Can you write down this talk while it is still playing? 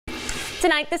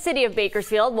Tonight, the city of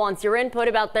Bakersfield wants your input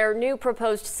about their new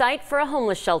proposed site for a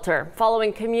homeless shelter.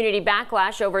 Following community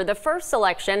backlash over the first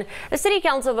selection, the city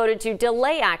council voted to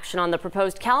delay action on the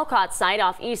proposed Calcott site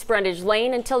off East Brundage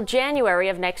Lane until January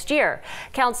of next year.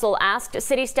 Council asked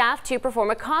city staff to perform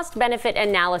a cost-benefit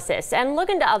analysis and look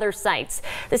into other sites.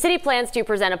 The city plans to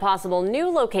present a possible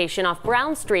new location off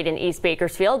Brown Street in East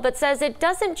Bakersfield, but says it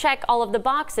doesn't check all of the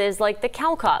boxes like the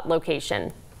Calcott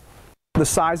location. The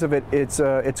size of it,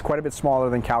 it's quite a bit smaller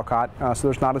than Calcott, so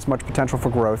there's not as much potential for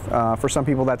growth. For some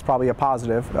people, that's probably a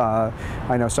positive.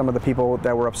 I know some of the people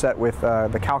that were upset with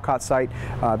the Calcott site,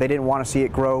 they didn't want to see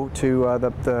it grow to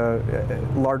the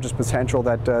largest potential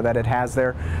that it has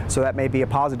there, so that may be a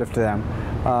positive to them.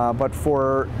 But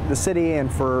for the city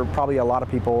and for probably a lot of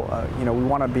people, we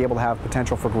want to be able to have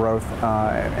potential for growth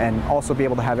and also be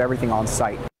able to have everything on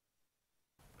site.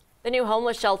 The new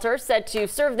homeless shelter is said to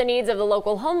serve the needs of the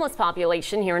local homeless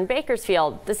population here in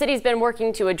Bakersfield. The city's been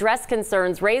working to address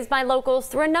concerns raised by locals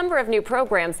through a number of new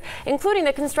programs, including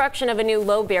the construction of a new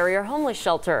low-barrier homeless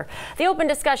shelter. The open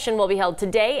discussion will be held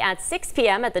today at 6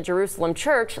 p.m. at the Jerusalem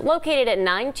Church, located at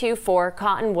 924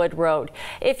 Cottonwood Road.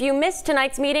 If you missed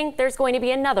tonight's meeting, there's going to be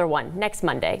another one next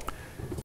Monday.